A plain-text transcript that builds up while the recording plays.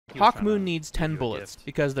Hawkmoon needs 10 bullets,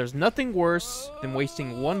 because there's nothing worse than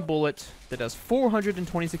wasting one bullet that does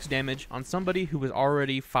 426 damage on somebody who was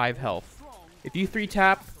already 5 health. If you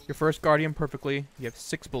 3-tap your first Guardian perfectly, you have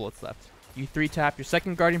 6 bullets left. You 3-tap your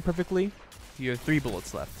second Guardian perfectly, you have 3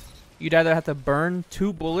 bullets left. You'd either have to burn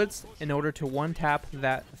 2 bullets in order to 1-tap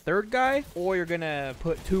that third guy, or you're going to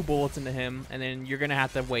put 2 bullets into him, and then you're going to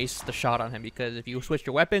have to waste the shot on him, because if you switch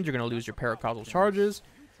your weapons, you're going to lose your paracausal charges,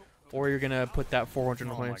 or you're going to put that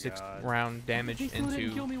 426 round damage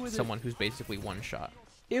into someone who's basically one shot.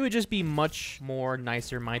 It would just be much more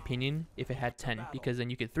nicer, in my opinion, if it had 10, because then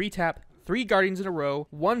you could 3-tap 3 Guardians in a row,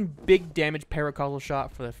 1 big damage paracausal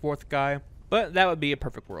shot for the 4th guy, but that would be a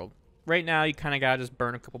perfect world. Right now, you kind of got to just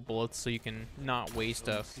burn a couple bullets so you can not waste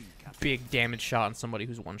a big damage shot on somebody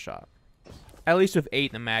who's one shot. At least with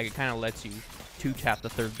 8 in the mag, it kind of lets you 2-tap the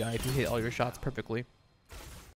third guy if you hit all your shots perfectly.